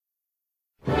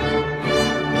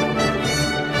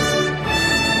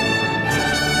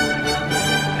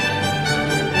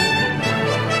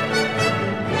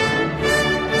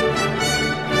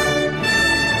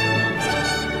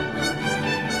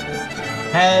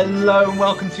Hello and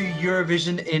welcome to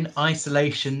Eurovision in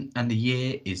Isolation, and the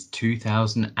year is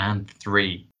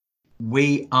 2003.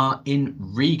 We are in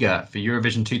Riga for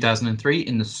Eurovision 2003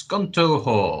 in the Skonto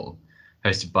Hall,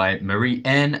 hosted by Marie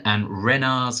N and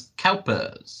Renars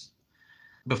Kaupers.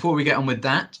 Before we get on with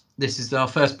that, this is our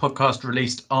first podcast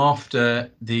released after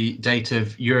the date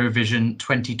of Eurovision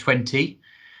 2020.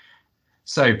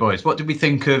 So, boys, what did we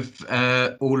think of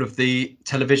all of the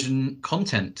television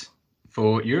content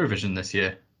for Eurovision this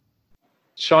year?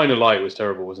 Shine a Light was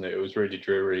terrible, wasn't it? It was really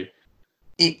dreary.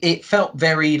 It felt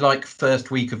very like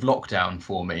first week of lockdown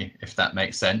for me, if that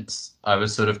makes sense. I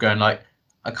was sort of going like,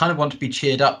 I kind of want to be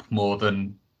cheered up more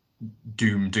than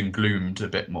doomed and gloomed a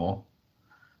bit more.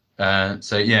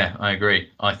 So yeah, I agree.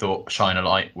 I thought Shine a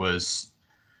Light was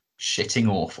shitting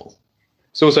awful.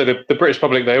 It's also the British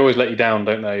public, they always let you down,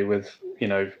 don't they? With,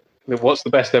 what's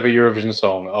the best ever Eurovision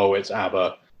song? Oh, it's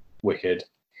ABBA. Wicked.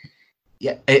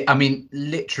 Yeah, I mean,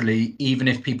 literally, even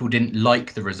if people didn't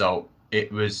like the result,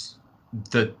 it was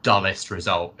the dullest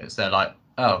result. They're like,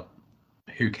 oh,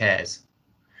 who cares?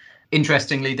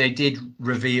 Interestingly, they did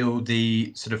reveal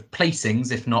the sort of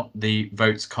placings, if not the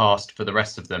votes cast for the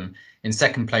rest of them. In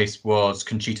second place was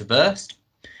Conchita Wurst,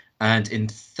 and in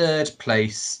third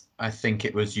place, I think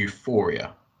it was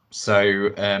Euphoria. So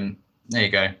there you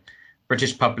go.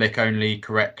 British public only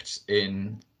correct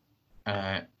in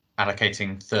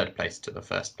allocating third place to the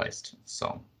first placed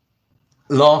song.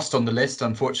 Last on the list,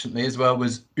 unfortunately, as well,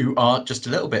 was Ooh Ah Just a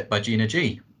Little Bit by Gina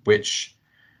G, which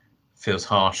feels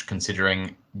harsh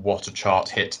considering what a chart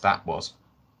hit that was.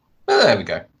 But there we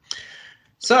go.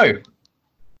 So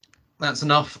that's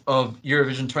enough of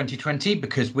Eurovision 2020,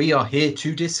 because we are here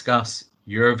to discuss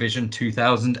Eurovision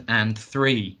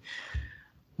 2003.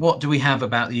 What do we have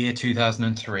about the year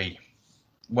 2003?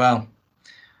 Well,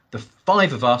 the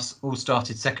five of us all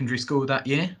started secondary school that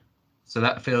year, so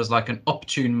that feels like an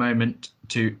opportune moment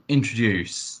to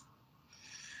introduce.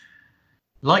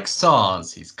 Like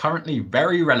SARS, he's currently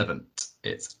very relevant.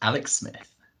 It's Alex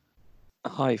Smith.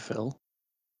 Hi, Phil.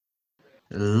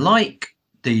 Like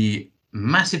the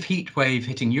massive heat wave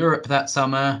hitting Europe that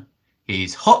summer,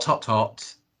 he's hot, hot,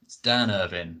 hot. It's Dan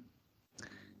Irvin.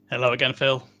 Hello again,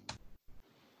 Phil.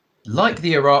 Like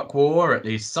the Iraq War, at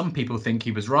least some people think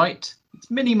he was right, it's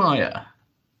Minnie Meyer.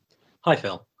 Hi,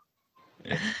 Phil.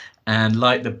 And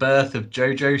like the birth of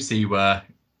Jojo Siwa,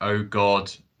 oh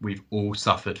God, we've all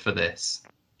suffered for this.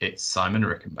 It's Simon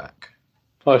Rickenback.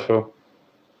 Hi, Phil.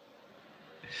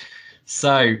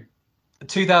 So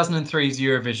 2003's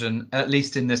Eurovision, at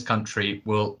least in this country,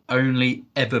 will only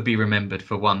ever be remembered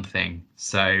for one thing.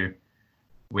 So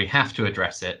we have to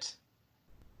address it.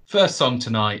 First song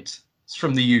tonight is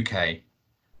from the UK.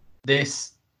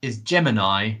 This is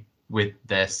Gemini with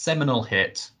their seminal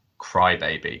hit, Cry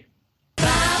Baby. Bye,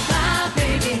 bye,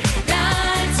 baby.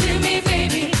 Lie to me,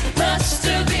 baby. Must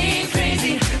have been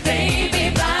crazy.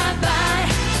 Baby, bye, bye.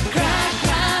 Cry,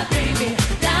 cry, baby.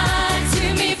 Lie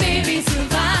to me, baby.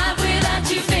 Survive without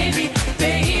you, baby.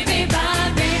 Baby,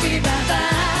 bye, bye,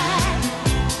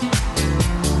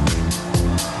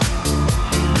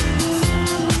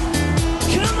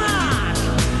 Come on.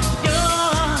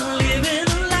 You're living a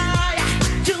lie.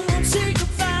 Don't say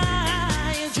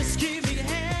goodbye. Just give me a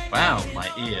hand. Wow, my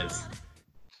ears.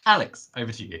 Alex,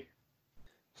 over to you.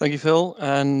 Thank you, Phil.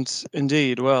 And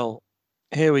indeed, well,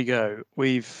 here we go.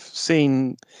 We've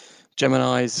seen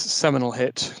Gemini's seminal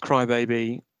hit, Cry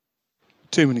Baby,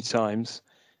 too many times.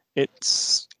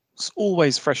 It's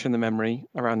always fresh in the memory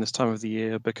around this time of the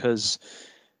year because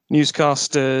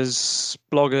newscasters,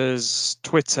 bloggers,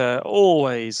 Twitter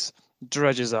always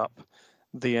dredges up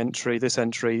this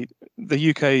entry, the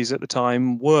UK's at the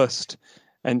time worst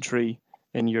entry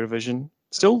in Eurovision.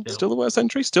 Still the worst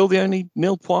entry, still the only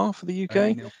nil point for the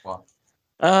UK.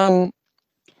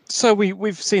 So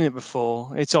we've seen it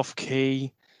before. It's off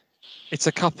key. It's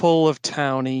a couple of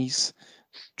townies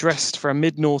dressed for a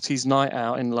mid-noughties night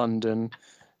out in London,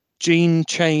 jean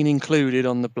chain included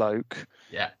on the bloke.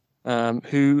 Yeah.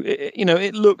 Who,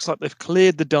 it looks like they've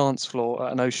cleared the dance floor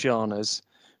at an Oceana's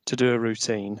to do a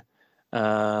routine.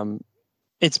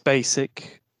 It's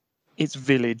basic. It's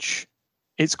village.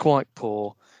 It's quite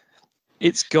poor.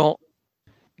 It's got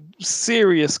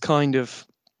serious kind of,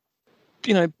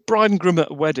 bride and groom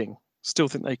at a wedding still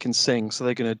think they can sing, so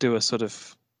they're going to do a sort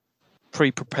of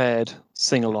pre-prepared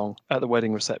sing-along at the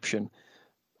wedding reception.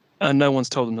 And no one's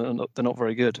told them that they're not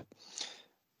very good.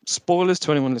 Spoilers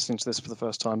to anyone listening to this for the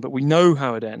first time, but we know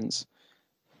how it ends.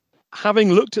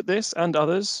 Having looked at this and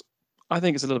others, I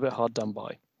think it's a little bit hard done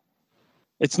by.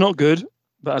 It's not good,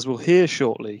 but as we'll hear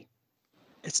shortly,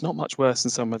 it's not much worse than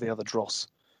some of the other dross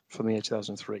from the year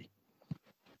 2003.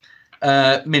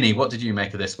 Minnie, what did you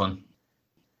make of this one?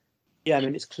 Yeah, I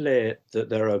mean, it's clear that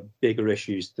there are bigger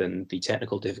issues than the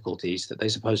technical difficulties that they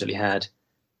supposedly had.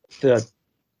 The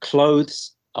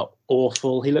clothes are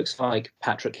awful. He looks like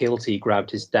Patrick Hilty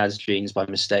grabbed his dad's jeans by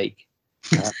mistake.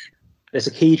 There's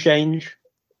a key change.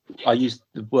 I use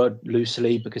the word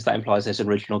loosely because that implies there's an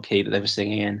original key that they were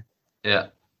singing in. Yeah.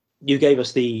 You gave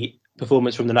us the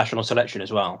performance from the national selection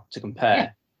as well to compare. Yeah.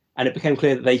 And it became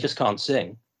clear that they just can't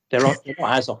sing. They're not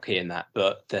as off-key in that,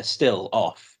 but they're still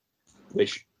off,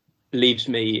 which leaves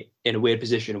me in a weird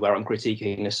position where I'm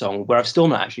critiquing a song where I've still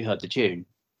not actually heard the tune.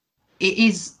 It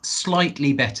is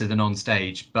slightly better than on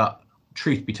stage, but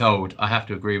truth be told, I have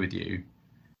to agree with you.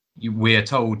 We are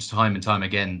told time and time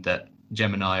again that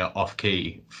Gemini are off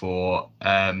key for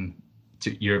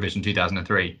Eurovision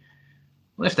 2003.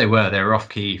 Well, if they were off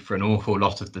key for an awful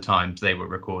lot of the times they were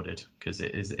recorded, because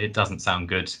it doesn't sound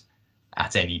good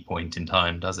at any point in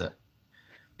time, does it?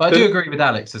 But I do agree with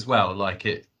Alex as well. Like,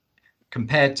 it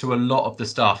compared to a lot of the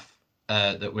stuff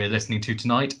that we're listening to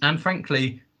tonight, and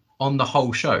frankly, on the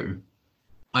whole show,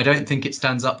 I don't think it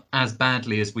stands up as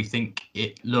badly as we think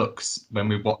it looks when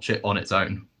we watch it on its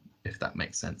own, if that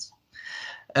makes sense.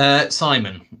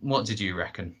 Simon, what did you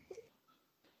reckon?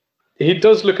 He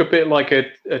does look a bit like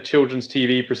a children's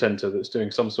TV presenter that's doing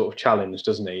some sort of challenge,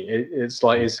 doesn't he? It's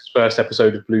like his first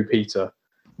episode of Blue Peter.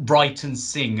 Write and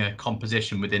sing a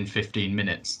composition within 15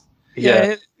 minutes.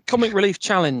 Yeah, comic relief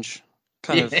challenge.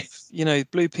 Kind of, Yeah.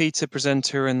 Blue Peter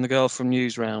presenter and the girl from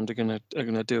Newsround are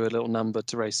gonna do a little number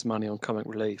to raise some money on comic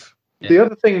relief. Yeah. The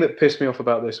other thing that pissed me off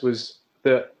about this was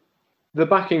that the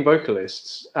backing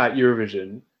vocalists at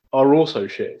Eurovision are also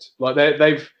shit. Like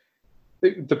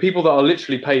the people that are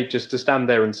literally paid just to stand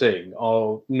there and sing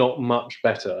are not much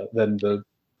better than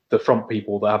the front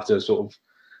people that have to sort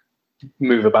of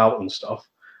move about and stuff.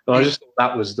 And I just thought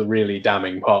that was the really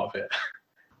damning part of it.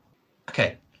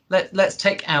 Okay, let's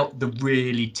take out the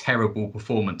really terrible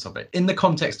performance of it. In the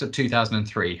context of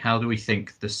 2003, how do we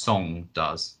think the song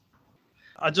does?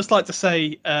 I'd just like to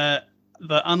say that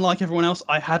unlike everyone else,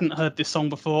 I hadn't heard this song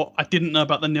before. I didn't know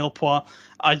about the nil point.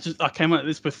 I came at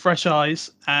this with fresh eyes,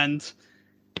 and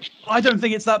I don't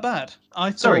think it's that bad.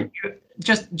 Sorry,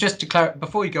 just to clarify,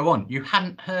 before you go on, you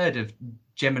hadn't heard of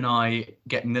Gemini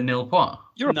getting the nil point?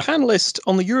 You're a panelist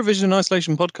on the Eurovision in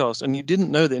Isolation podcast, and you didn't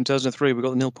know that in 2003 we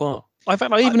got the nil point. In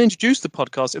fact, I even introduced the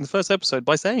podcast in the first episode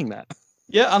by saying that.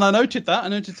 Yeah, and I noted that. I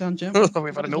noted down Gemini.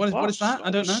 We've had a nil point. What is that? I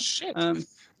don't know. Shit.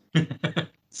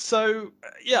 So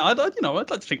yeah, I'd like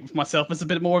to think of myself as a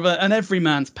bit more of an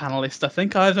everyman's panelist. I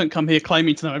think I don't come here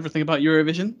claiming to know everything about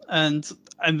Eurovision, and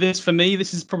this for me,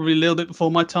 this is probably a little bit before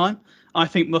my time. I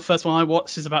think the first one I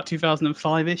watched is about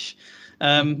 2005-ish,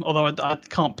 although I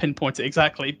can't pinpoint it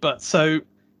exactly. But so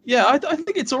yeah, I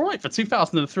think it's all right for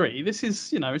 2003. This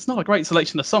is, it's not a great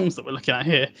selection of songs that we're looking at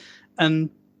here, and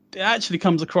it actually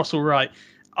comes across all right.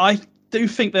 I do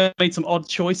think they made some odd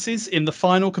choices in the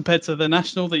final compared to the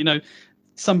national. That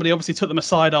somebody obviously took them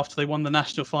aside after they won the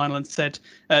national final and said,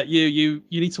 you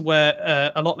need to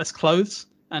wear a lot less clothes,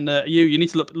 and you need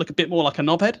to look a bit more like a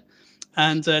knobhead.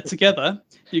 And together,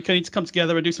 you need to come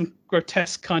together and do some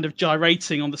grotesque kind of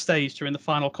gyrating on the stage during the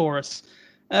final chorus.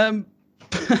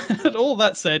 But all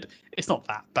that said, it's not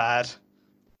that bad.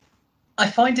 I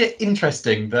find it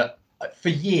interesting that for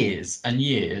years and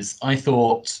years, I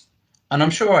thought, and I'm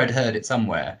sure I'd heard it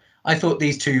somewhere, I thought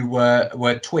these two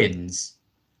were twins.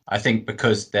 I think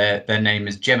because their name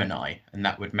is Gemini, and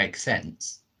that would make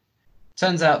sense.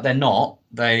 Turns out they're not.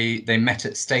 They met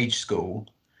at stage school,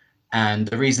 and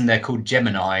the reason they're called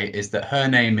Gemini is that her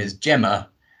name is Gemma,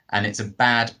 and it's a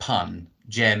bad pun,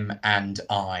 Gem and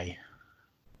I.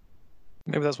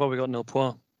 Maybe that's why we got nil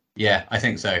point. Yeah, I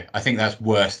think so. I think that's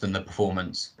worse than the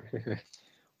performance.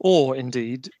 Or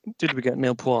indeed, did we get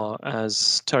nil point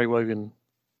as Terry Wogan,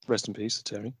 rest in peace,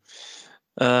 Terry,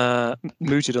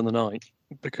 mooted on the night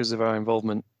because of our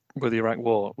involvement with the Iraq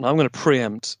War. Now I'm going to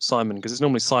preempt Simon because it's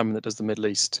normally Simon that does the Middle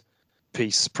East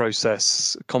peace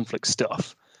process conflict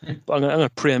stuff. But I'm going to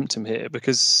preempt him here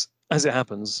because, as it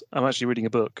happens, I'm actually reading a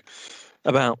book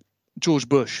about George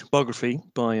Bush biography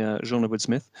by Jean Edward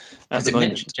Smith. Does it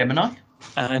mention Gemini?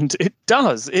 And it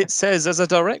does. It says, as a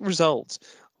direct result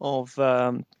of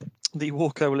the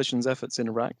war coalition's efforts in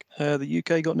Iraq, the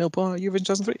UK got nil point at Eurovision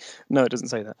 2003. No, it doesn't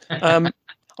say that.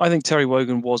 I think Terry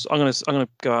Wogan was. I'm going to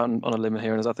go out on a limb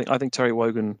here, and I think Terry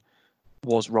Wogan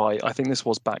was right. I think this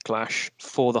was backlash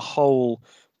for the whole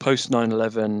post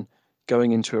 9/11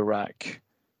 going into Iraq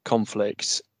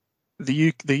conflict.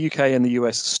 The UK and the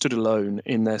US stood alone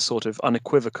in their sort of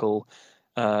unequivocal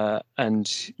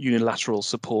and unilateral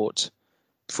support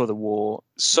for the war.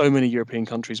 So many European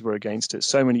countries were against it.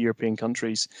 So many European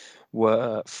countries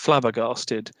were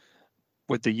flabbergasted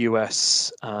with the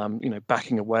US,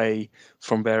 backing away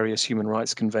from various human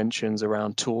rights conventions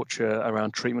around torture,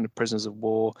 around treatment of prisoners of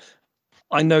war.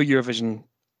 I know Eurovision,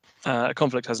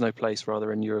 conflict has no place,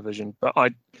 rather, in Eurovision, but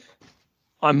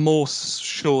I'm more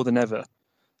sure than ever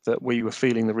that we were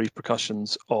feeling the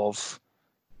repercussions of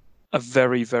a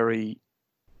very, very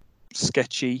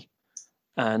sketchy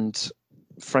and,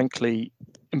 frankly,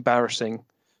 embarrassing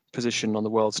position on the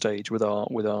world stage with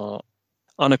our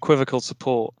unequivocal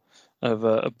support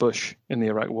of Bush in the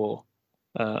Iraq War,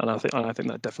 and I think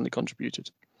that definitely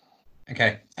contributed.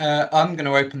 Okay, I'm going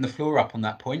to open the floor up on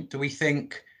that point. Do we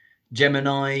think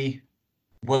Gemini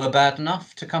were bad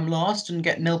enough to come last and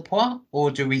get nil points, or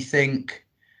do we think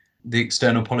the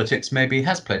external politics maybe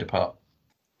has played a part?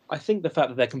 I think the fact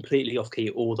that they're completely off key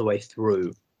all the way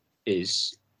through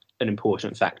is an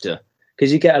important factor,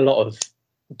 because you get a lot of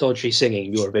dodgy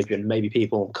singing Eurovision. Maybe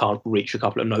people can't reach a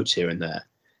couple of notes here and there,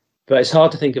 but it's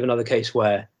hard to think of another case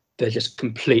where they're just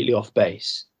completely off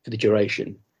base for the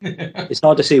duration. It's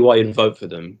hard to see why you'd vote for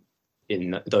them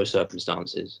in those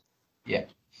circumstances. Yeah.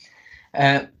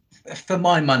 For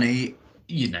my money,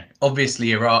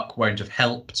 obviously Iraq won't have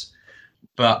helped,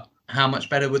 but how much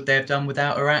better would they have done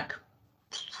without Iraq?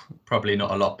 Probably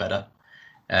not a lot better.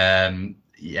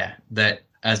 That,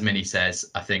 as Minnie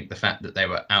says, I think the fact that they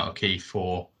were out of key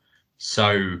for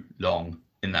so long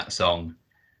in that song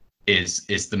is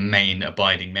the main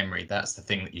abiding memory. That's the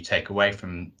thing that you take away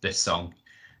from this song.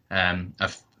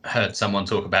 I've heard someone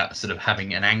talk about sort of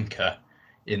having an anchor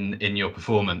in your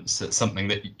performance. That's something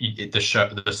that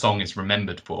the song is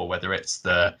remembered for, whether it's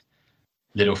the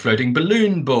little floating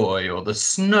balloon boy or the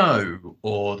snow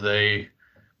or the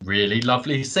really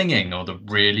lovely singing or the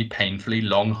really painfully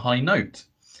long high note.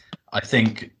 I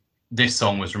think this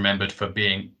song was remembered for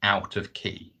being out of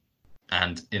key,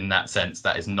 and in that sense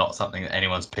that is not something that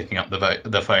anyone's picking up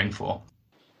the phone for.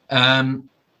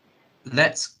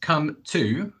 Let's come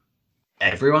to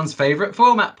everyone's favorite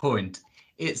format point.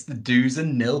 It's the do's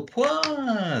and nil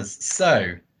pois.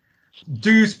 So,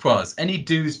 do's pois. Any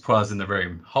do's pois in the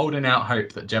room? Holding out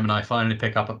hope that Gemini finally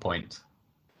pick up a point.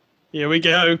 Here we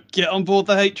go. Get on board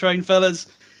the hate train, fellas.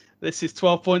 This is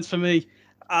 12 points for me.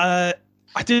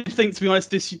 I did think, to be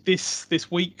honest,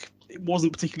 this week it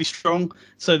wasn't particularly strong.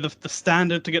 So the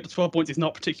standard to get to 12 points is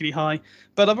not particularly high.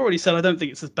 But I've already said I don't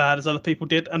think it's as bad as other people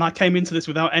did. And I came into this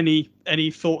without any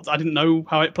thoughts. I didn't know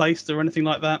how it placed or anything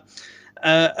like that.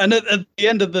 And at the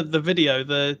end of the video,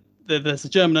 there's a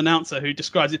German announcer who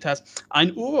describes it as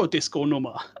ein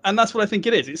Eurodisco-Nummer. And that's what I think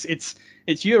it is. It's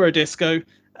Eurodisco.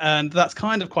 And that's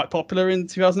kind of quite popular in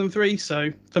 2003.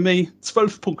 So for me,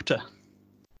 12 Punkte.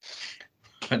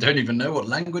 I don't even know what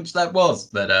language that was,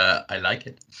 but I like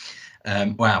it.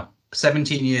 Wow.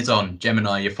 17 years on,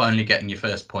 Gemini, you're finally getting your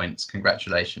first points.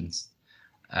 Congratulations,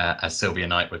 as Sylvia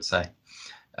Knight would say.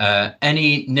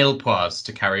 Any nil pois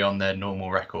to carry on their normal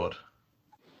record?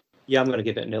 Yeah, I'm going to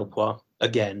give it nil pois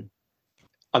again.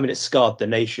 I mean, it scarred the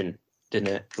nation,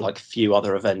 didn't it? Like few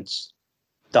other events.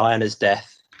 Diana's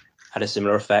death had a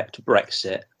similar effect.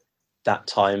 Brexit. That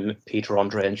time, Peter,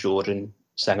 Andre and Jordan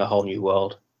sang A Whole New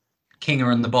World.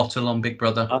 Kinger and the Bottle on Big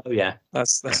Brother. Oh yeah,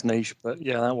 that's niche, but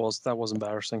yeah, that was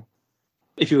embarrassing.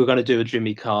 If you were going to do a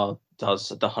Jimmy Carr does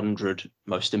the 100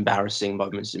 most embarrassing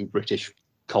moments in British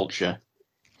culture,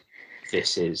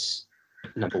 this is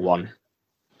number one.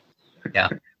 Yeah.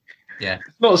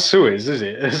 It's not Suez, is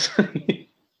it?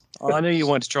 I knew you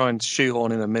wanted to try and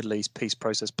shoehorn in a Middle East peace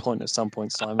process point at some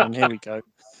point, Simon. Here we go.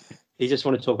 He just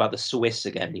wanted to talk about the Swiss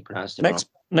again. He pronounced it wrong.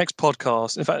 Next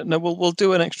podcast. In fact, no, we'll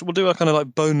do a kind of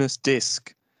like bonus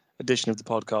disc edition of the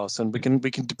podcast, and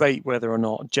we can debate whether or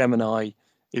not Gemini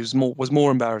was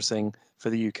more embarrassing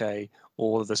for the UK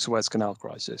or the Suez Canal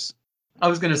crisis. I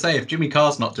was going to say, if Jimmy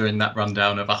Carr's not doing that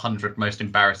rundown of 100 most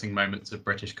embarrassing moments of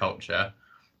British culture,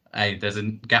 hey, there's a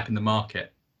gap in the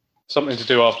market. Something to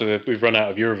do after we've run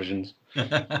out of Eurovisions.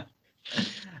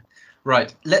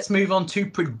 Right, let's move on to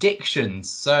predictions.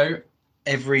 So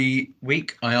every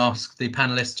week I ask the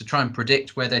panelists to try and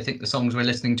predict where they think the songs we're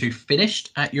listening to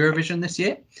finished at Eurovision this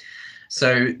year.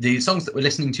 So the songs that we're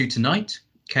listening to tonight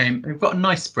we've got a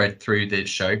nice spread through the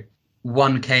show.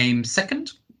 One came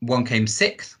second, one came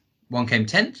sixth, one came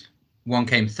 10th, one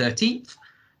came 13th,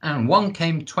 and one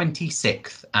came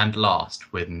 26th and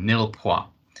last with nil points.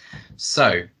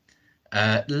 So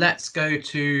let's go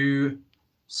to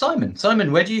Simon.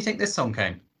 Simon, where do you think this song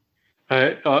came?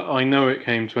 I know it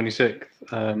came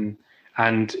 26th.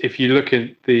 And if you look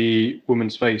at the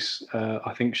woman's face,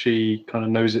 I think she kind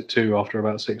of knows it too after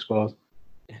about 6 bars.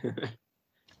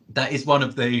 That is one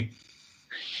of the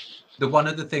One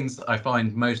of the things that I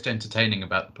find most entertaining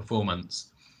about the performance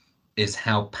is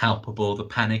how palpable the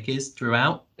panic is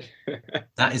throughout.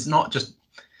 That is not just,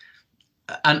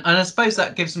 and I suppose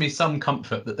that gives me some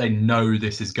comfort that they know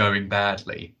this is going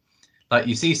badly. Like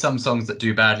you see some songs that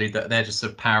do badly that they're just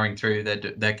sort of powering through,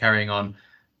 they're carrying on.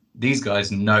 These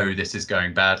guys know this is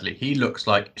going badly. He looks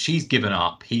like she's given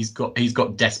up. He's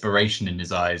got desperation in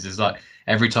his eyes. It's like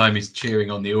every time he's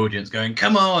cheering on the audience, going,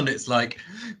 "Come on!" It's like,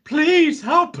 "Please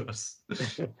help us."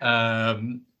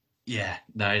 Yeah,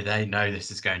 no, they know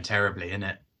this is going terribly, isn't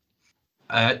it?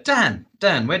 Dan,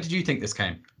 where did you think this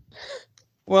came?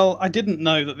 Well, I didn't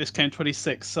know that this came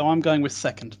 26, so I'm going with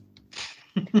second.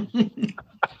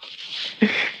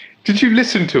 Did you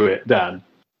listen to it, Dan?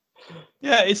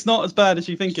 Yeah, it's not as bad as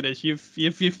you think it is. You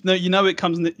know it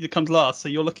comes last, so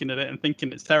you're looking at it and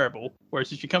thinking it's terrible.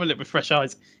 Whereas if you come at it with fresh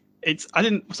eyes,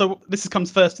 so this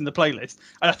comes first in the playlist,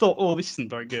 and I thought, oh, this isn't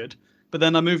very good. But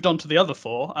then I moved on to the other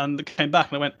four and came back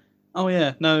and I went, oh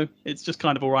yeah, no, it's just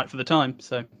kind of all right for the time.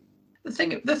 So the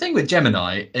thing with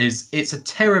Gemini is it's a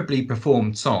terribly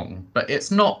performed song, but it's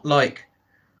not like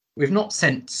we've not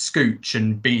sent Scooch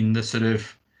and been the sort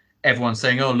of everyone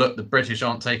saying, oh, look, the British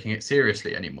aren't taking it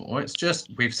seriously anymore. It's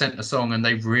just we've sent a song and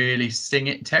they really sing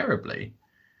it terribly.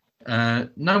 No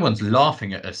one's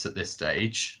laughing at us at this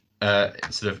stage,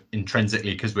 sort of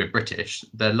intrinsically because we're British.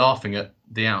 They're laughing at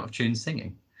the out of tune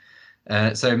singing.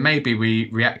 So maybe we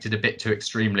reacted a bit too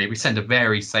extremely. We sent a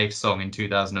very safe song in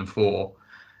 2004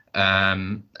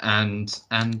 and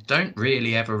don't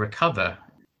really ever recover.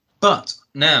 But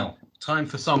now, time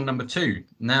for song number 2.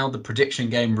 Now the prediction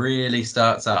game really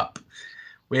starts up.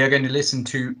 We are going to listen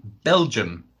to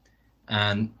Belgium,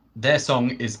 and their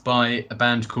song is by a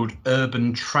band called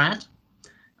Urban Trad,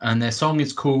 and their song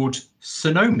is called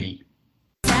Sonomi.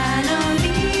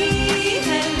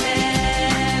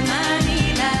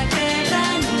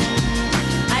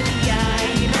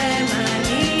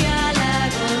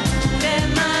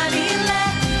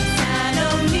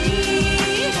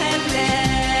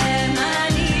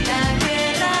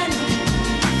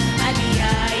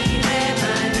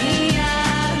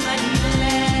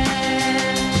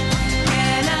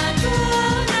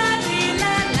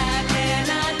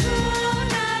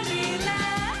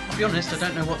 To be honest, I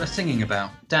don't know what they're singing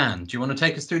about. Dan, do you want to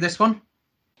take us through this one?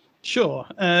 Sure.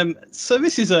 So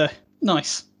this is a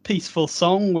nice, peaceful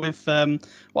song with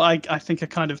what I think are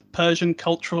kind of Persian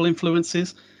cultural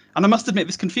influences. And I must admit,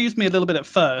 this confused me a little bit at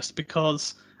first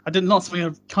because I did not something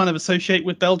I kind of associate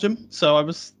with Belgium. So I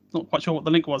was not quite sure what the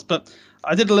link was. But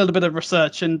I did a little bit of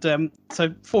research, and so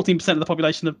 14% of the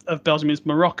population of Belgium is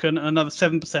Moroccan, and another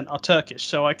 7% are Turkish.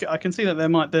 So I can see that there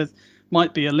might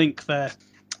be a link there.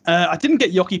 I didn't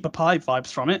get Yoki Papai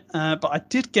vibes from it, but I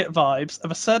did get vibes of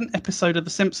a certain episode of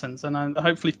The Simpsons, and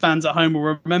hopefully fans at home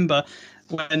will remember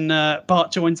when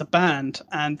Bart joins a band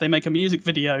and they make a music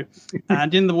video,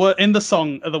 and in the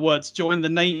song are the words "Join the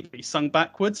Navy" sung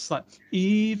backwards, like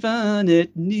 "Even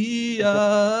at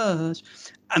Niage,"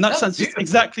 and that sounds just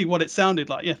exactly what it sounded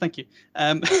like. Yeah, thank you.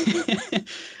 I've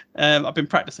been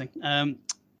practicing,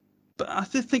 but I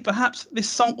did think perhaps this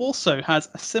song also has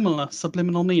a similar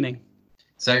subliminal meaning.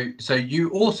 So you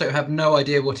also have no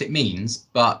idea what it means,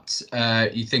 but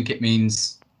you think it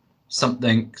means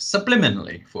something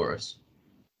subliminally for us.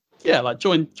 Yeah, like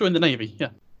join the Navy. Yeah.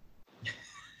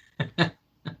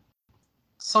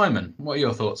 Simon, what are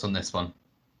your thoughts on this one?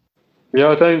 Yeah,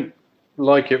 I don't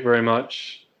like it very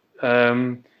much.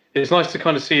 It's nice to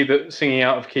kind of see that singing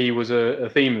out of key was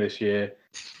a theme this year.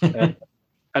 And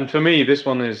for me, this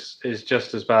one is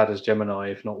just as bad as Gemini,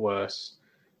 if not worse.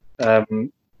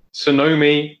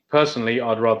 Sonomi, personally,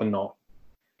 I'd rather not.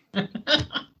 That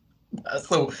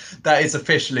is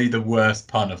officially the worst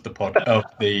pun of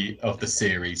the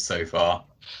series so far.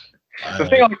 The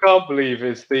thing I can't believe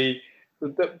is the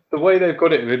way they've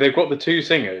got it. They've got the two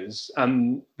singers,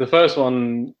 and the first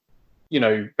one,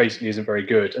 basically isn't very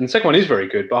good, and the second one is very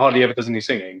good, but hardly ever does any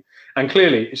singing. And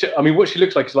clearly, what she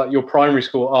looks like is like your primary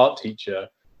school art teacher,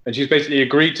 and she's basically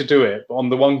agreed to do it on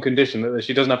the one condition that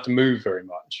she doesn't have to move very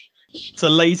much. It's a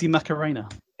lazy Macarena.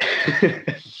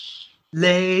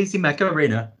 Lazy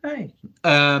Macarena. Hey.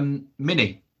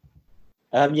 Minnie.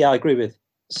 Yeah, I agree with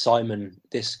Simon.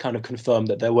 This kind of confirmed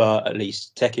that there were at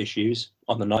least tech issues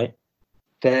on the night.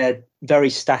 They're very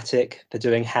static. They're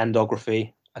doing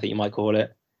handography, I think you might call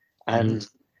it. And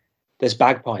there's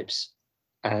bagpipes.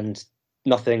 And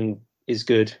nothing is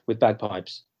good with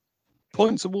bagpipes.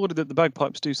 Points awarded that the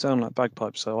bagpipes do sound like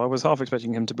bagpipes, so I was half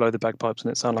expecting him to blow the bagpipes and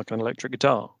it sound like an electric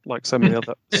guitar, like so many of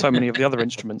the other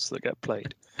instruments that get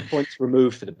played. Points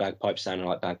removed for the bagpipes sounding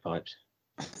like bagpipes.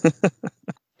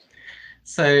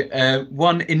 So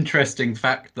one interesting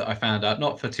fact that I found out,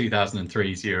 not for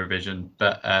 2003's Eurovision,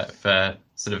 but for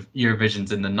sort of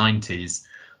Eurovisions in the 90s,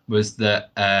 was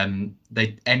that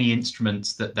any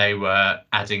instruments that they were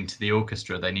adding to the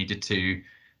orchestra, they needed to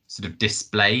sort of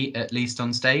display at least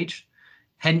on stage.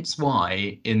 Hence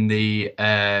why in the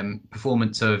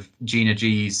performance of Gina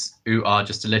G's Ooh Ah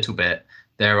Just a Little Bit,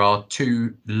 there are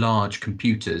two large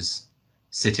computers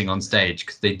sitting on stage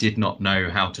because they did not know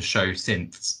how to show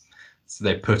synths. So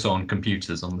they put on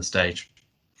computers on the stage.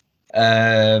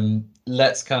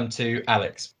 Let's come to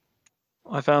Alex.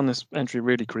 I found this entry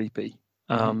really creepy.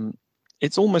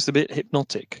 It's almost a bit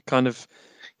hypnotic, kind of,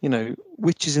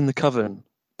 witches in the coven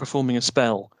performing a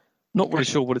spell. Not really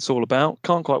sure what it's all about.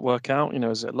 Can't quite work out.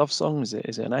 Is it a love song? Is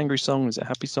it an angry song? Is it a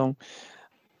happy song?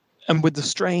 And with the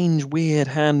strange, weird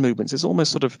hand movements, it's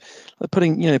almost sort of like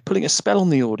putting a spell on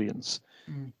the audience.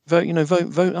 Vote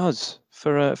us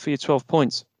for your 12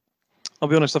 points. I'll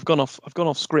be honest, I've gone off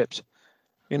script.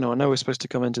 I know we're supposed to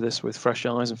come into this with fresh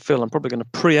eyes, and Phil, I'm probably going to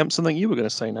preempt something you were going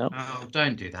to say now. Oh,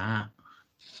 don't do that.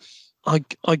 I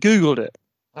googled it.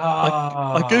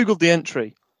 I googled the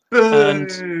entry,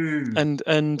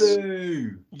 and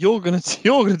Boo! you're going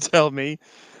to tell me,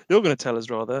 you're going to tell us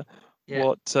rather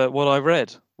what I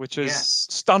read, which is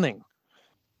stunning.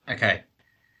 Okay,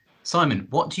 Simon,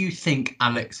 what do you think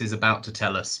Alex is about to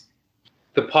tell us?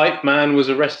 The pipe man was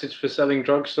arrested for selling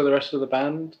drugs to the rest of the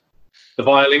band. The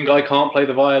violin guy can't play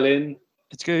the violin.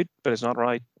 It's good, but it's not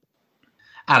right.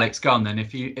 Alex, go on then.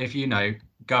 If you know,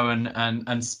 go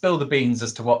and spill the beans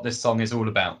as to what this song is all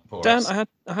about for Dan, us.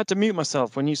 I had to mute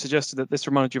myself when you suggested that this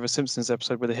reminded you of a Simpsons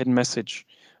episode with a hidden message,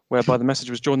 whereby the message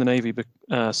was join the Navy,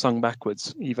 sung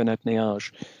backwards, even et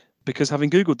nuage. Because having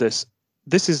googled this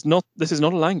is not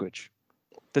a language.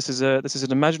 This is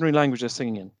an imaginary language they're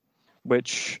singing in,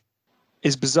 which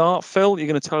is bizarre. Phil, you're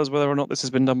going to tell us whether or not this has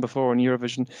been done before on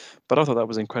Eurovision, but I thought that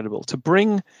was incredible. To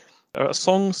bring a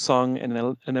song sung in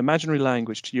an imaginary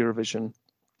language to Eurovision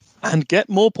and get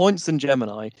more points than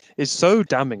Gemini is so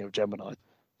damning of Gemini.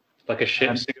 Like a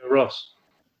ship singer Ross.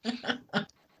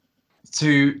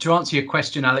 To answer your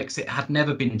question, Alex, it had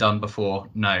never been done before.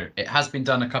 No, it has been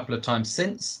done a couple of times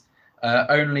since,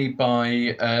 only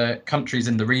by countries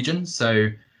in the region. So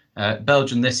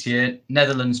Belgium this year,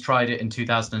 Netherlands tried it in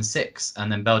 2006,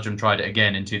 and then Belgium tried it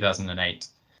again in 2008.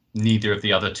 Neither of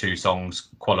the other two songs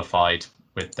qualified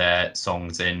with their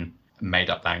songs in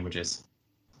made-up languages.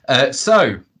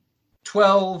 So,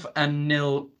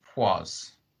 12-0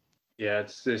 points. Yeah,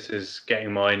 this is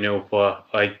getting my nil point.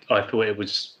 I thought it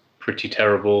was pretty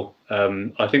terrible.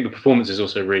 I think the performance is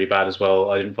also really bad as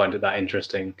well. I didn't find it that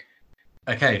interesting.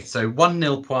 Okay, so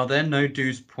 1-0 points then, no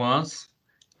 2 points.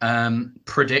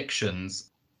 Predictions.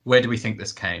 Where do we think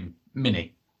this came?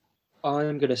 Minnie.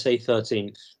 I'm going to say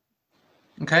 13th.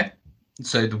 Okay,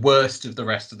 so the worst of the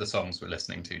rest of the songs we're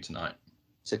listening to tonight.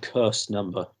 It's a cursed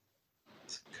number.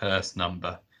 It's a cursed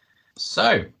number.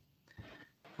 So,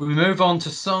 we move on to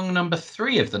song number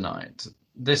 3 of the night.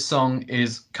 This song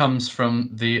comes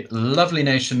from the lovely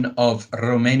nation of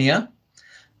Romania.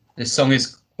 This song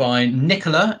is by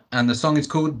Nicola, and the song is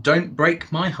called Don't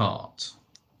Break My Heart.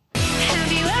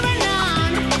 Have you ever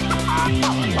known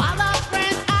what our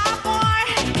friends are for?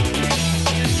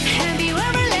 Have you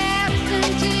ever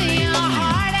listened to your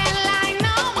heart and like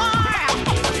no more?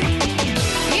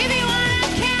 If you wanna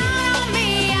count on me,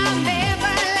 I'll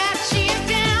never let you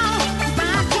down.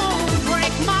 But don't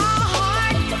break my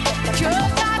heart, 'cause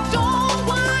I don't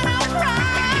wanna cry.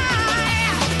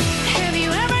 Have you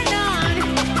ever known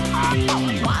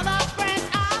what our friends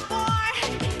are for?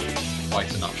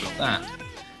 Quite enough of that.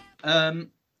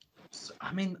 So,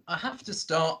 I have to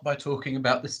start by talking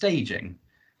about the staging.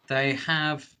 They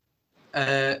have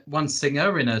one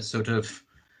singer in a sort of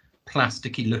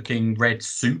plasticky looking red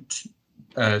suit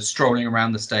strolling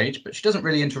around the stage, but she doesn't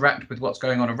really interact with what's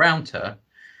going on around her,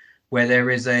 where there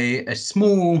is a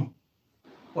small,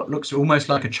 what looks almost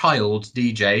like a child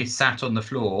DJ sat on the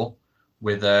floor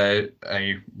with a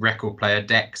record player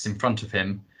Dex in front of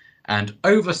him, and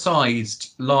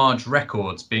oversized large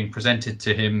records being presented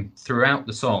to him throughout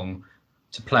the song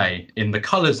to play in the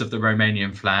colours of the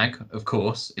Romanian flag. Of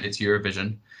course, it's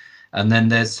Eurovision. And then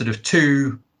there's sort of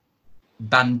two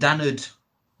bandanaed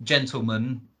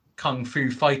gentlemen kung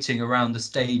fu fighting around the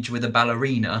stage with a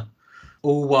ballerina,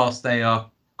 all whilst they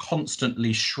are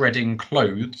constantly shredding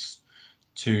clothes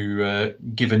to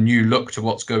give a new look to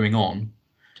what's going on.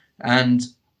 And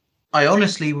I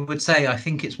honestly would say I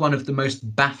think it's one of the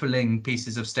most baffling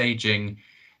pieces of staging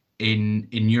in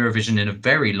Eurovision in a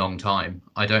very long time.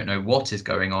 I don't know what is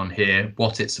going on here,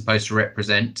 what it's supposed to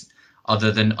represent,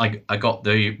 other than I got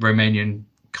the Romanian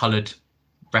coloured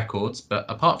records, but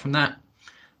apart from that,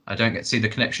 I don't get to see the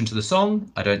connection to the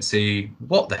song. I don't see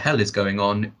what the hell is going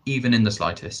on, even in the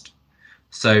slightest.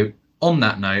 So on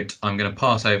that note, I'm going to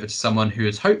pass over to someone who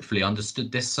has hopefully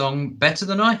understood this song better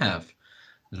than I have.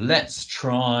 Let's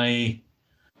try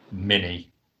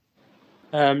Minnie.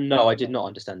 No, I did not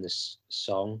understand this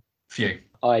song. Phew.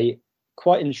 I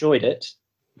quite enjoyed it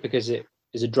because it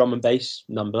is a drum and bass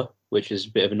number, which is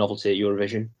a bit of a novelty at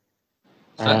Eurovision.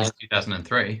 Certainly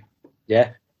 2003.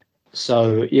 Yeah.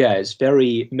 So, yeah, it's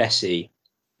very messy,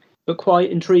 but quite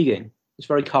intriguing. It's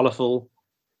very colourful.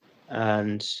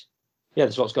 And, yeah,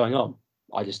 there's lots going on.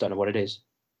 I just don't know what it is.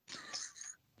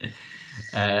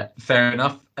 Fair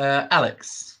enough.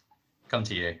 Alex, come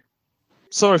to you.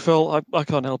 Sorry, Phil, I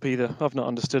can't help either. I've not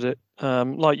understood it.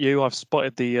 Like you, I've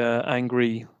spotted the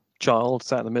angry child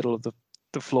sat in the middle of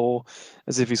the floor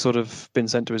as if he's sort of been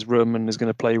sent to his room and is going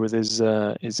to play with his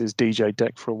DJ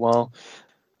deck for a while.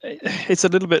 It's a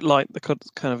little bit like the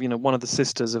kind of, one of the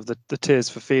sisters of the Tears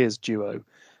for Fears duo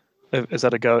has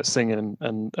had a go at singing,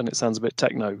 and it sounds a bit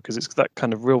techno because it's that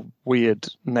kind of real weird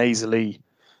nasally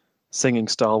singing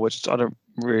style, which I don't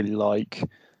really like.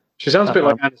 She sounds a bit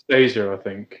like Anastasia, I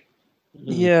think.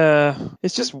 Yeah,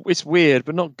 it's weird,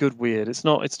 but not good weird. It's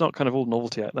not kind of all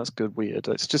novelty act. That's good weird.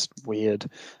 It's just weird.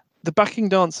 The backing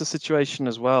dancer situation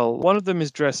as well. One of them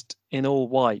is dressed in all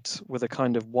white with a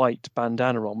kind of white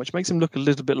bandana on, which makes him look a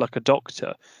little bit like a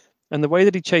doctor. And the way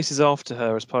that he chases after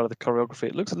her as part of the choreography,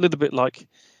 it looks a little bit like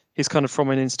he's kind of from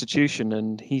an institution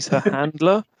and he's her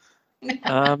handler. Yeah,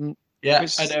 I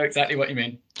know exactly what you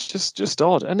mean. Just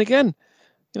odd. And again,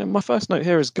 my first note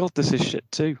here is, God, this is shit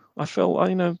too. I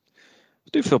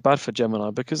do feel bad for Gemini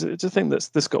because it's a thing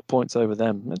this got points over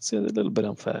them. It's a little bit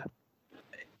unfair.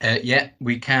 Yeah,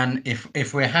 we can.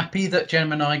 If we're happy that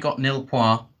Gemini got nil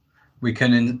point, we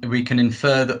can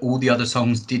infer that all the other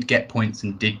songs did get points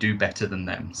and did do better than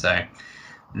them. So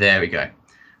there we go.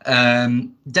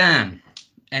 Dan,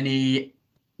 any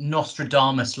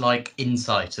Nostradamus-like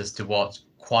insight as to what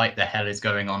quite the hell is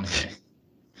going on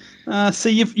here? See,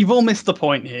 you've all missed the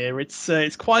point here.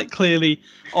 It's quite clearly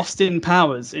Austin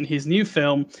Powers in his new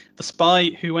film, The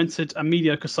Spy Who Entered a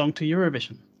Mediocre Song to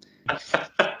Eurovision.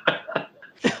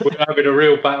 We're having a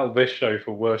real battle this show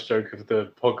for worst joke of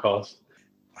the podcast.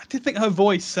 I did think her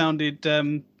voice sounded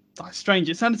strange.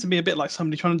 It sounded to me a bit like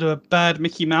somebody trying to do a bad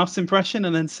Mickey Mouse impression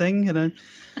and then sing.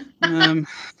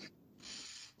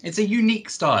 It's a unique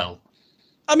style.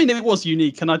 I mean, it was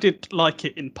unique, and I did like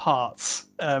it in parts.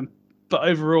 But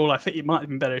overall, I think it might have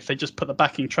been better if they just put the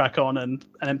backing track on and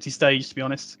an empty stage, to be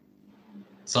honest.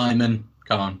 Simon,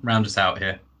 come on, round us out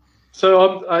here.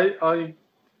 So I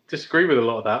disagree with a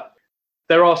lot of that.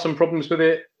 There are some problems with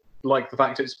it, like the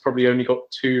fact it's probably only got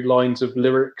 2 lines of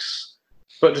lyrics.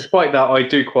 But despite that, I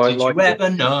do quite like it. Did you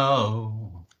ever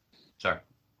know? Sorry.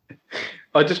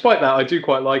 Despite that, I do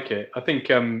quite like it. I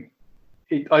think,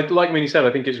 I like when you said,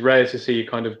 I think it's rare to see a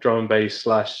kind of drum and bass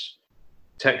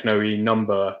 / techno-y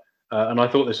number. And I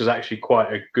thought this was actually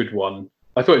quite a good one.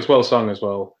 I thought it's well sung as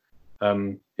well.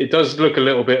 It does look a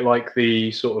little bit like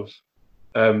the sort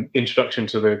of introduction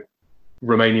to the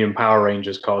Romanian Power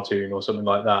Rangers cartoon or something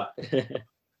like that.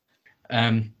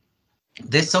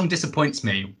 This song disappoints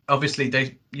me.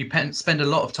 Obviously, you spend a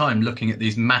lot of time looking at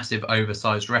these massive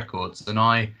oversized records, and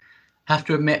I have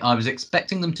to admit I was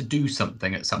expecting them to do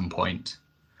something at some point.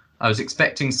 I was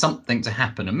expecting something to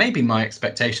happen, and maybe my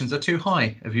expectations are too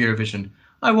high of Eurovision.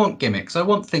 I want gimmicks. I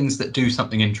want things that do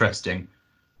something interesting.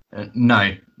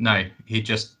 No, he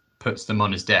just puts them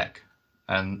on his deck,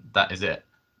 and that is it.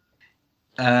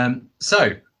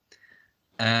 So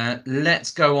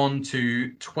let's go on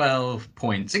to 12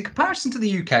 points. In comparison to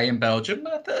the UK and Belgium,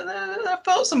 I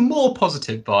felt some more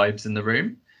positive vibes in the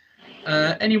room.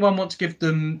 Anyone want to give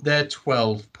them their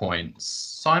 12 points?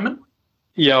 Simon?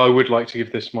 Yeah, I would like to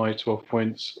give this my 12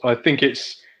 points. I think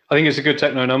it's a good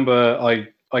techno number.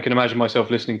 I can imagine myself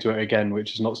listening to it again,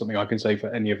 which is not something I can say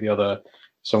for any of the other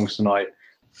songs tonight.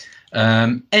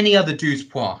 Any other douze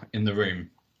points in the room?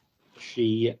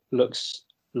 She looks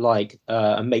like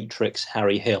a Matrix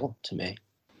Harry Hill to me.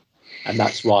 And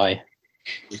that's why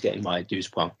she's getting my douze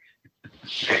point.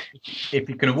 If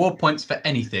you can award points for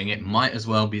anything, it might as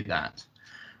well be that.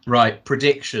 Right,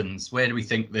 predictions. Where do we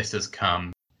think this has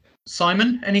come?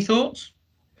 Simon, any thoughts?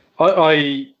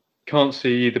 I can't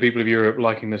see the people of Europe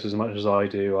liking this as much as I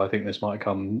do. I think this might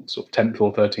come sort of 10th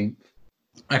or 13th.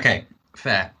 Okay,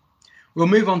 fair. We'll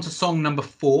move on to song number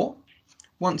 4.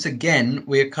 Once again,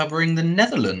 we are covering the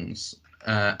Netherlands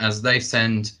as they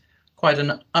send quite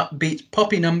an upbeat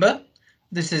poppy number.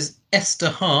 This is Esther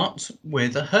Hart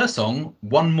with her song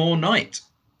One More Night.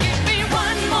 Give me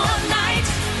one more night,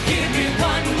 give me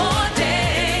one more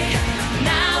day.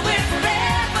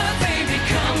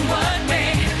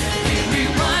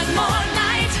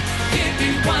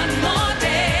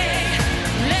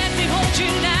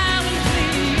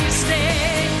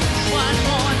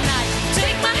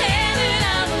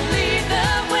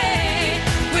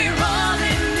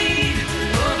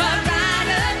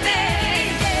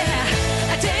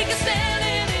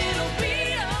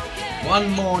 one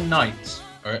more night,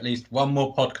 or at least one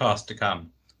more podcast to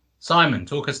come. Simon,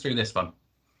 talk us through this one.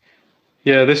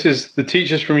 Yeah, this is the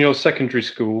teachers from your secondary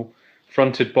school,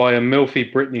 fronted by a milfy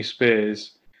Britney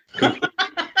Spears,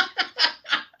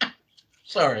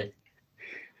 Sorry.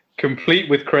 complete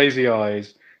with crazy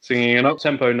eyes, singing an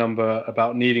up-tempo number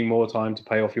about needing more time to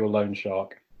pay off your loan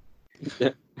shark.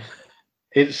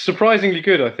 It's surprisingly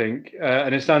good, I think,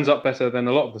 and it stands up better than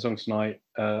a lot of the songs tonight,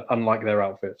 unlike their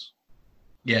outfits.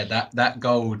 Yeah, that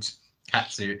gold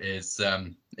catsuit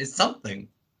is something.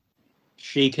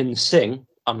 She can sing,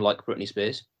 unlike Britney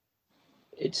Spears.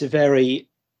 It's a very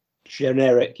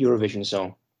generic Eurovision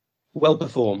song. Well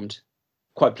performed,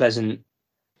 quite pleasant,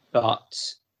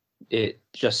 but it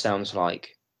just sounds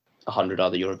like 100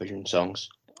 other Eurovision songs.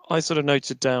 I sort of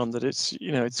noted down that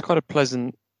it's quite a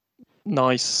pleasant,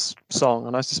 nice song,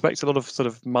 and I suspect a lot of sort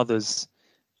of mothers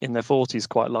in their 40s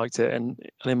quite liked it. And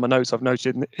in my notes, I've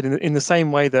noted in the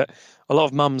same way that a lot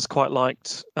of mums quite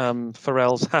liked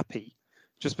Pharrell's "Happy,"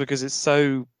 just because it's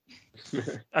so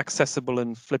accessible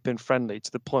and flipping friendly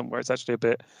to the point where it's actually a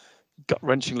bit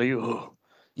gut-wrenchingly. Oh,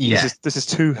 Yeah. this is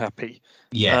too happy.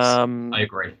 Yes, I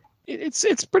agree. It's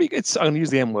pretty. I'm going to use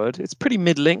the M word. It's pretty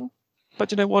middling, but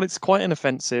you know what? It's quite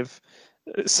inoffensive.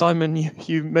 Simon,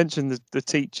 you mentioned the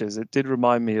teachers. It did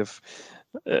remind me of,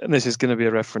 and this is going to be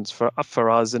a reference for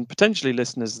us and potentially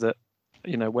listeners that,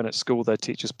 when at school their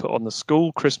teachers put on the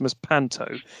school Christmas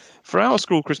panto. For our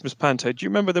school Christmas panto, do you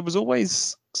remember there was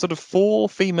always sort of 4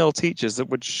 female teachers that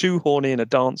would shoehorn in a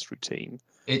dance routine?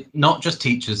 Not just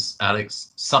teachers,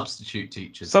 Alex. Substitute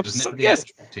teachers. It was never the Yes,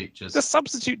 actual teachers. the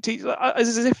substitute teacher,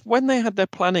 as if when they had their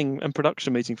planning and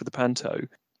production meeting for the panto,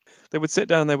 they would sit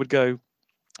down, they would go,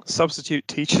 substitute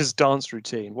teachers dance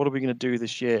routine. What are we going to do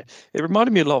this year? It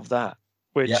reminded me a lot of that,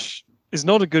 which is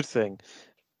not a good thing.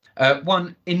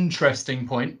 One interesting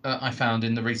point I found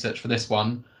in the research for this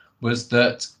one was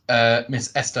that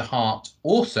Miss Esther Hart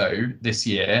also this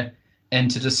year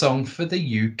entered a song for the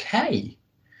UK.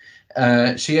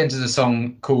 She entered a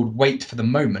song called Wait for the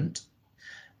Moment,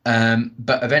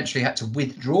 but eventually had to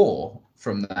withdraw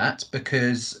from that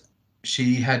because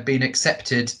she had been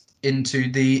accepted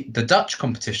into the Dutch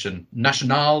competition,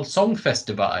 Nationaal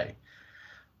Songfestival.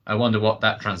 I wonder what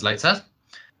that translates as.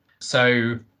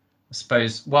 So I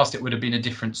suppose whilst it would have been a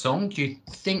different song, do you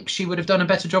think she would have done a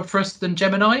better job for us than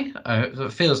Gemini?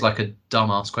 It feels like a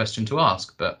dumbass question to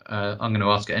ask, but I'm going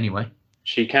to ask it anyway.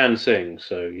 She can sing,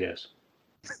 so yes.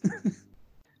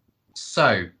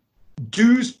 So,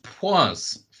 12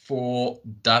 points for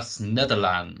Das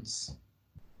Netherlands.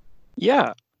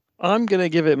 Yeah, I'm going to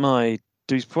give it my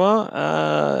 12 points.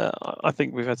 I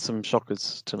think we've had some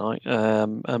shockers tonight,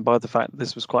 and by the fact that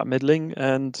this was quite middling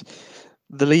and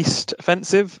the least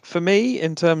offensive for me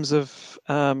in terms of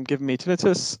giving me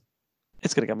tinnitus,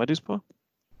 it's going to get my 12 points.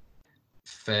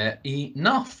 Fair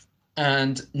enough.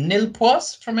 And nil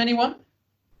points from anyone?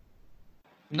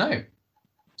 No.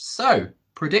 So,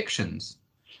 predictions.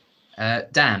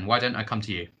 Dan, why don't I come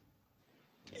to you?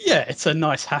 Yeah, it's a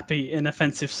nice, happy,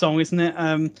 inoffensive song, isn't it?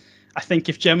 I think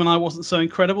if Gemini wasn't so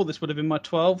incredible, this would have been my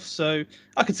 12. So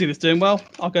I can see this doing well.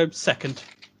 I'll go second.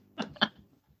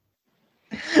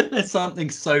 There's something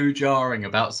so jarring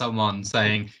about someone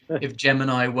saying, if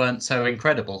Gemini weren't so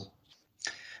incredible.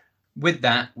 With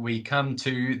that, we come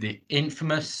to the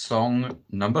infamous song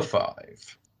number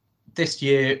 5. This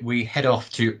year, we head off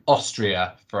to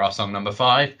Austria for our song number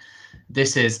 5.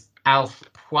 This is Alf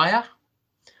Puyer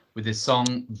with his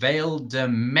song Veil de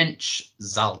Mensch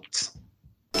Zalt.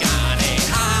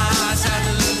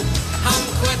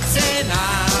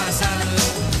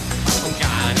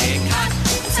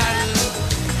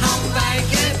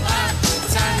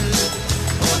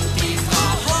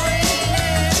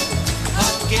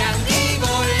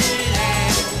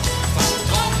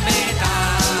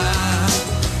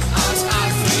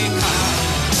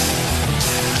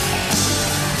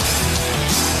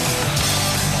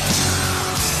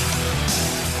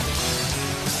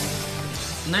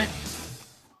 No,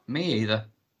 me either.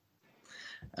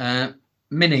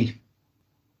 Minnie.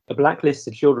 A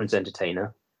blacklisted children's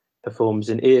entertainer performs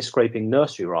an ear-scraping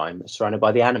nursery rhyme surrounded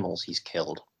by the animals he's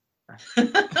killed.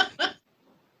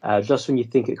 Just when you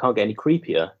think it can't get any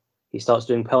creepier, he starts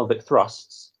doing pelvic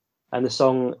thrusts, and the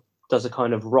song does a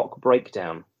kind of rock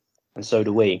breakdown, and so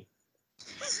do we.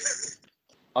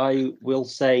 I will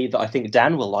say that I think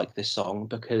Dan will like this song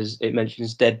because it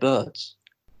mentions dead birds.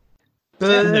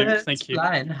 Birds thank you.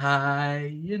 flying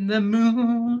high in the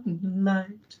moonlight.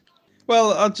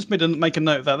 Well, I'll just make a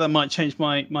note of that. That might change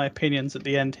my opinions at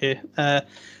the end here.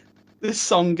 This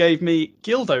song gave me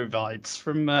Gildo vibes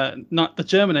from the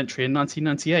German entry in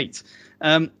 1998.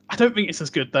 I don't think it's as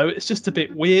good though. It's just a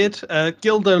bit weird.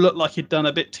 Gildo looked like he'd done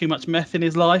a bit too much meth in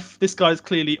his life. This guy's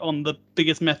clearly on the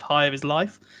biggest meth high of his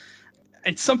life.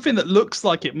 It's something that looks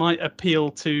like it might appeal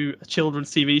to a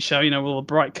children's TV show, you know, with all the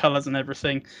bright colours and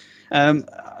everything. And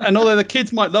although the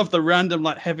kids might love the random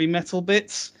like heavy metal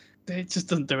bits, it just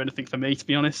doesn't do anything for me, to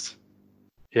be honest.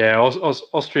 Yeah,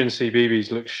 Austrian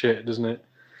CBeebies looks shit, doesn't it?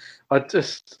 I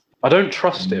don't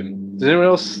trust him. Does anyone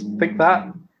else think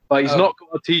that? Like, he's not got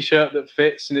a t-shirt that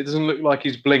fits, and it doesn't look like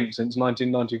he's blinked since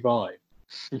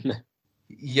 1995.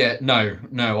 Yeah, no,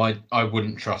 I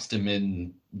wouldn't trust him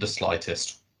in the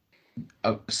slightest.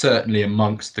 Certainly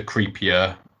amongst the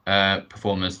creepier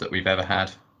performers that we've ever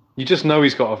had. You just know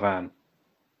he's got a van.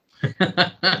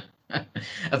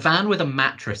 A van with a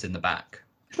mattress in the back.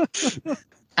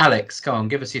 Alex, come on,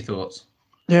 give us your thoughts.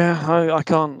 Yeah, I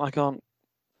can't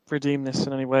redeem this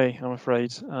in any way, I'm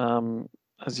afraid.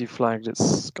 As you flagged,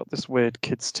 it's got this weird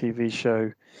kids' TV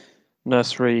show,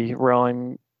 nursery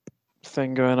rhyme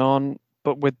thing going on,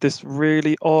 but with this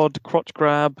really odd crotch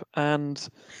grab and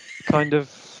kind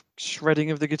of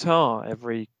shredding of the guitar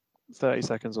every 30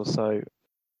 seconds or so.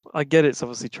 I get it's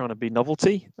obviously trying to be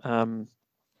novelty,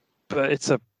 but it's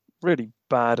a really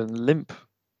bad and limp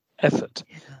effort.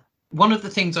 One of the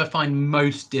things I find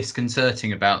most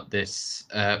disconcerting about this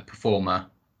performer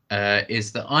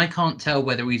is that I can't tell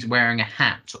whether he's wearing a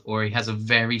hat or he has a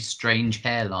very strange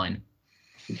hairline.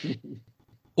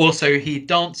 Also, he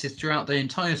dances throughout the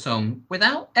entire song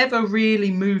without ever really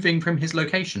moving from his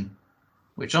location,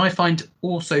 which I find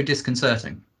also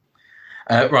disconcerting.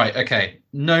 Right, okay.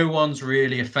 No one's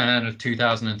really a fan of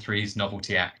 2003's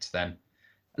novelty act then.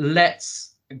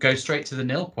 Let's go straight to the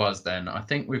Nilpois then. I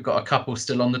think we've got a couple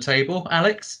still on the table.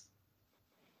 Alex?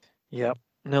 Yep,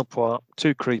 Nilpois,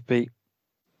 too creepy,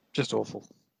 just awful.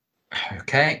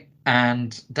 Okay,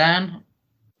 and Dan?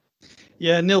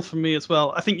 Yeah, nil from me as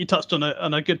well. I think you touched on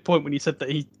a good point when you said that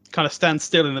he kind of stands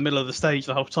still in the middle of the stage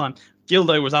the whole time.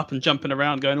 Gildo was up and jumping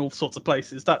around, going all sorts of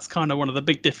places. That's kind of one of the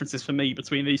big differences for me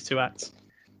between these two acts.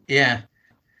 Yeah.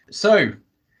 So,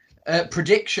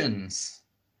 predictions.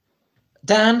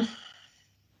 Dan?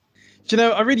 Do you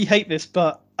know, I really hate this,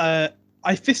 but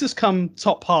if this has come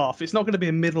top half, it's not going to be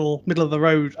a middle of the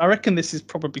road. I reckon this is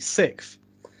probably sixth.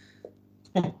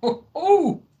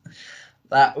 Oh,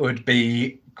 that would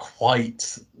be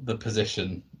quite the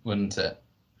position, wouldn't it?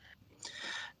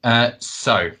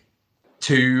 So,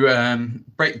 to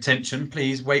break the tension,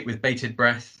 please wait with bated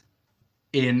breath.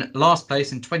 In last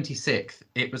place in 26th,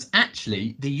 it was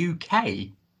actually the UK.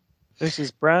 This is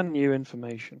brand new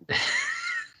information.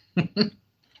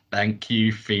 Thank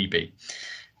you, Phoebe.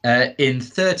 In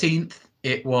 13th,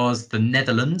 it was the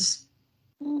Netherlands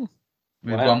with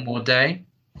One More Day.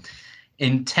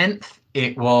 In 10th,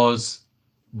 it was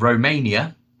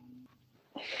Romania.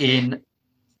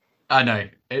 I know,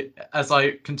 as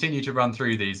I continue to run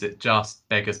through these, it just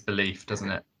beggars belief, doesn't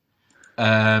it?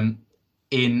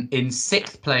 In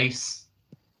 6th place,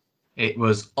 it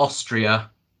was Austria,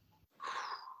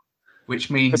 which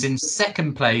means in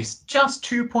 2nd place, just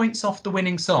 2 points off the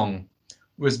winning song,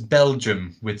 was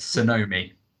Belgium with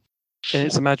Sonomi. In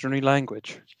its imaginary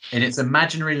language. In its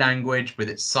imaginary language, with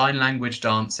its sign language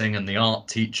dancing and the art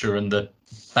teacher and the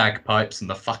bagpipes and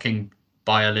the fucking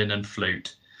violin and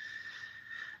flute.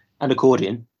 And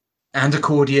accordion. And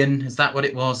accordion, is that what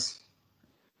it was?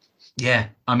 Yeah,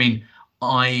 I mean,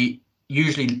 I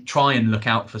usually try and look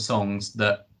out for songs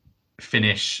that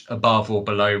finish above or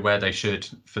below where they should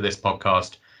for this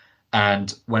podcast.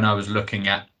 And when I was looking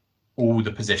at all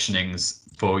the positionings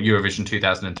for Eurovision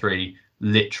 2003,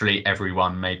 literally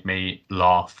everyone made me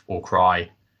laugh or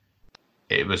cry.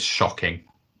 It was shocking,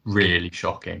 really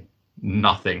shocking.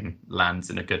 Nothing lands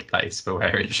in a good place for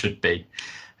where it should be.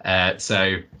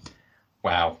 So,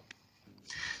 wow.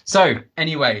 So,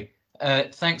 anyway,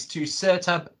 thanks to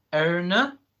Sertab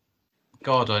Erna.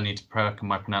 God, I need to work on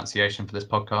my pronunciation for this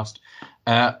podcast.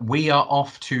 We are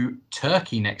off to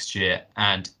Turkey next year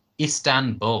and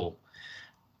Istanbul.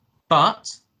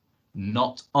 But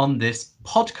not on this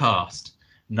podcast.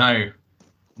 No,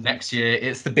 next year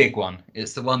it's the big one.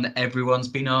 It's the one that everyone's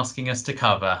been asking us to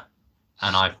cover.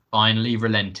 And I've finally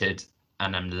relented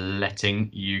and I'm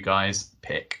letting you guys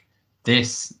pick.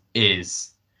 This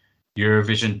is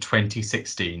Eurovision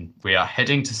 2016. We are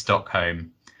heading to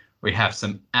Stockholm. We have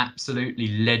some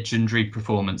absolutely legendary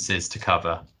performances to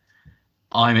cover.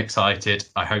 I'm excited.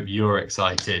 I hope you're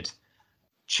excited.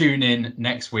 Tune in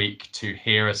next week to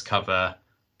hear us cover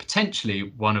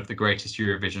potentially one of the greatest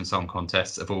Eurovision Song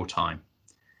Contests of all time.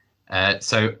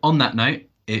 So on that note,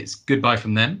 it's goodbye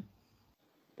from them.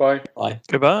 Bye. Bye.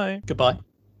 Goodbye. Goodbye.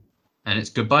 And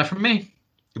it's goodbye from me.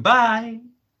 Goodbye.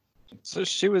 So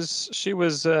she was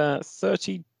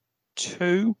 32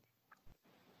 for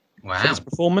Wow. this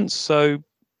performance. So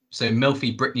So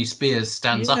Milfy Britney Spears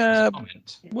stands up as Yeah. a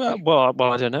comment. well,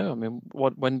 I don't know. I mean,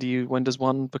 when does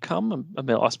one become a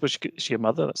male? I suppose is she a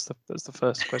mother? That's the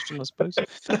first question, I suppose.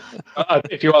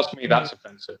 If you ask me, that's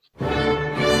offensive.